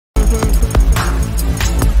Welcome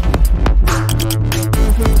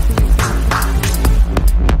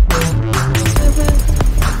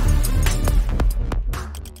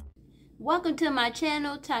to my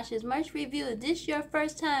channel, Tasha's Merch Review. If this is your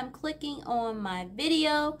first time clicking on my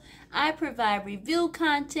video, I provide review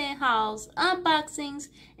content, hauls, unboxings,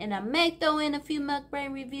 and I may throw in a few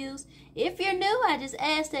mukbang reviews. If you're new, I just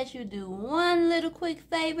ask that you do one little quick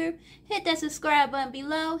favor. Hit that subscribe button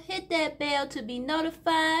below. Hit that bell to be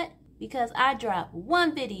notified because I drop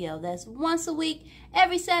one video. That's once a week,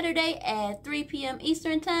 every Saturday at 3 p.m.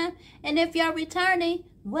 Eastern Time. And if y'all returning,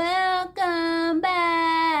 welcome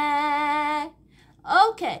back.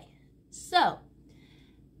 Okay, so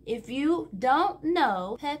if you don't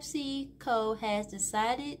know, PepsiCo has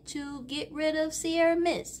decided to get rid of Sierra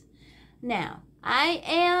Mist. Now, I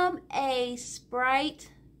am a Sprite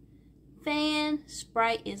fan.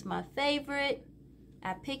 Sprite is my favorite.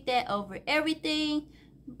 I picked that over everything.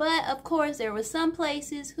 But of course, there were some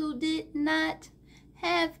places who did not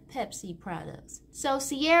have Pepsi products. So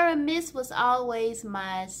Sierra Mist was always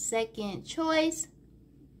my second choice.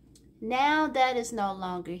 Now that is no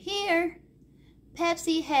longer here,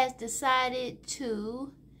 Pepsi has decided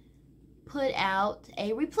to put out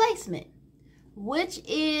a replacement, which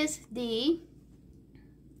is the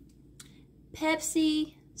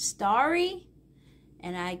Pepsi Starry,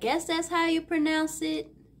 and I guess that's how you pronounce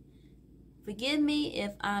it. Forgive me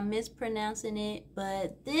if I'm mispronouncing it,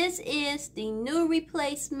 but this is the new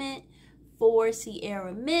replacement for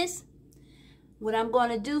Sierra Mist. What I'm going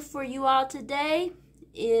to do for you all today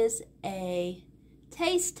is a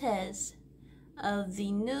taste test of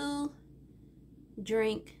the new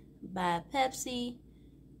drink by Pepsi,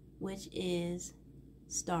 which is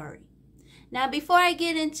Starry. Now, before I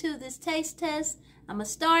get into this taste test, I'm going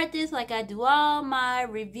to start this like I do all my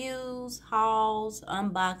reviews, hauls,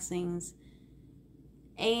 unboxings,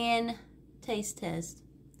 and taste test.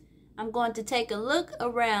 I'm going to take a look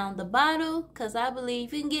around the bottle because I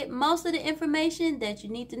believe you can get most of the information that you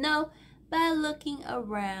need to know by looking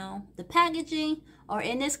around the packaging, or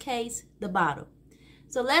in this case, the bottle.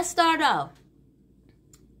 So let's start off.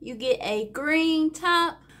 You get a green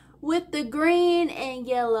top with the green and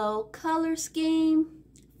yellow color scheme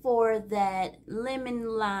for that lemon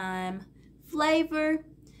lime flavor.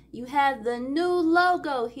 You have the new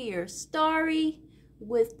logo here, Starry,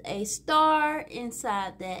 with a star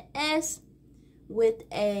inside that S, with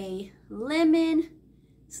a lemon/lime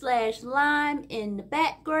in the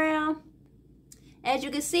background. As you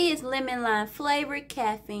can see, it's lemon lime flavored,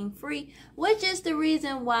 caffeine free, which is the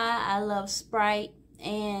reason why I love Sprite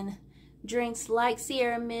and drinks like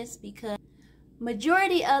Sierra Mist, because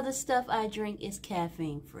majority of the stuff I drink is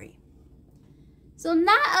caffeine free. So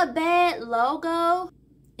not a bad logo.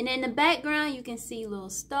 And in the background you can see little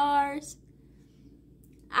stars.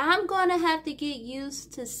 I'm gonna have to get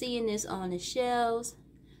used to seeing this on the shelves,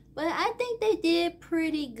 but I think they did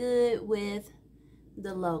pretty good with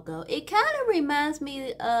the logo. It kind of reminds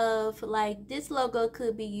me of, like, this logo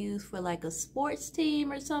could be used for like a sports team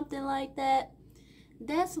or something like that.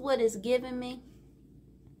 That's what it's giving me.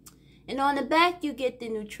 And on the back you get the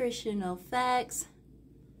nutritional facts,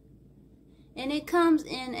 and it comes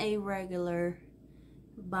in a regular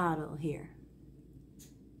bottle here.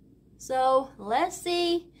 So let's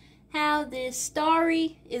see how this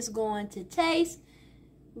Starry is going to taste.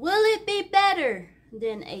 Will it be better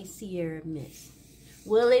than a Sierra Mist?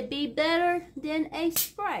 Will it be better than a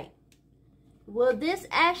Sprite? Will this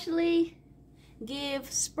actually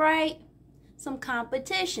give Sprite some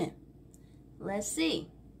competition? Let's see.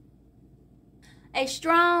 A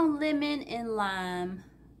strong lemon and lime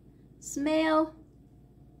smell.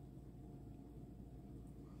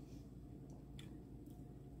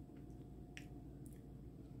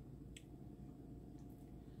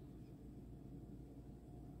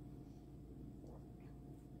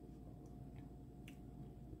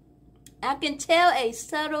 I can tell a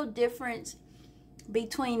subtle difference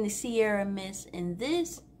between the Sierra Mist and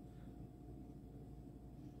this.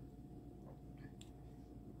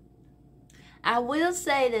 I will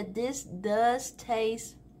say that this does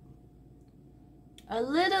taste a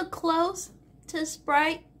little close to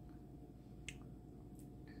Sprite.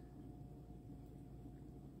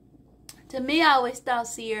 To me, I always thought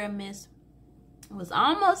Sierra Mist was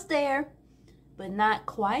almost there, but not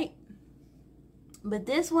quite. But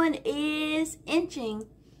this one is inching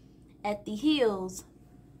at the heels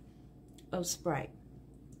of Sprite.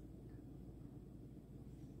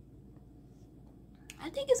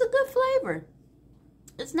 I think it's a good flavor.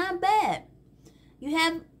 It's not bad. You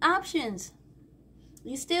have options.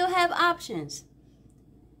 You still have options.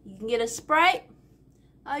 You can get a Sprite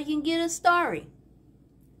or you can get a Starry.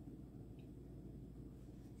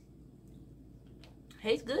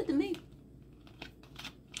 Tastes good to me.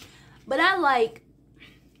 But I like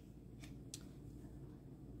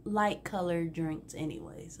light colored drinks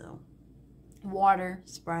anyway, so water,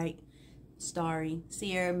 Sprite, Starry,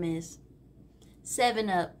 Sierra Mist,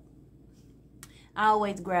 7-Up, I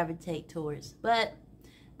always gravitate towards. But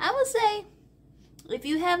I would say, if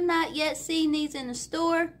you have not yet seen these in the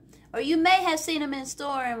store, or you may have seen them in the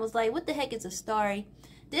store and was like, what the heck is a Starry?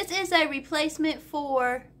 This is a replacement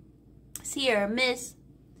for Sierra Mist.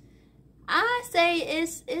 I say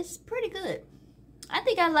it's pretty good. I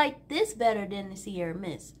think I like this better than the Sierra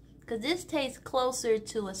Mist, because this tastes closer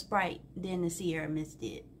to a Sprite than the Sierra Mist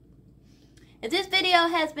did. If this video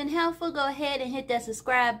has been helpful, go ahead and hit that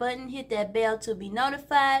subscribe button. Hit that bell to be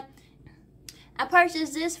notified. I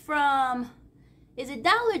purchased this from, is it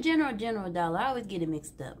Dollar General or General Dollar? I always get it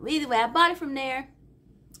mixed up. Either way, I bought it from there.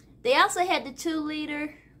 They also had the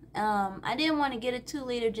 2-liter. I didn't want to get a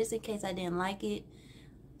 2-liter just in case I didn't like it.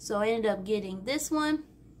 So I ended up getting this one.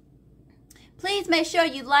 Please make sure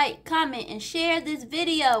you like, comment, and share this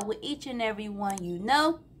video with each and every one you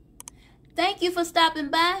know. Thank you for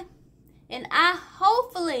stopping by. And I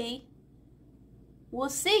hopefully will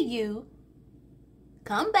see you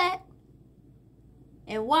come back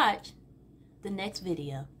and watch the next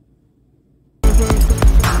video.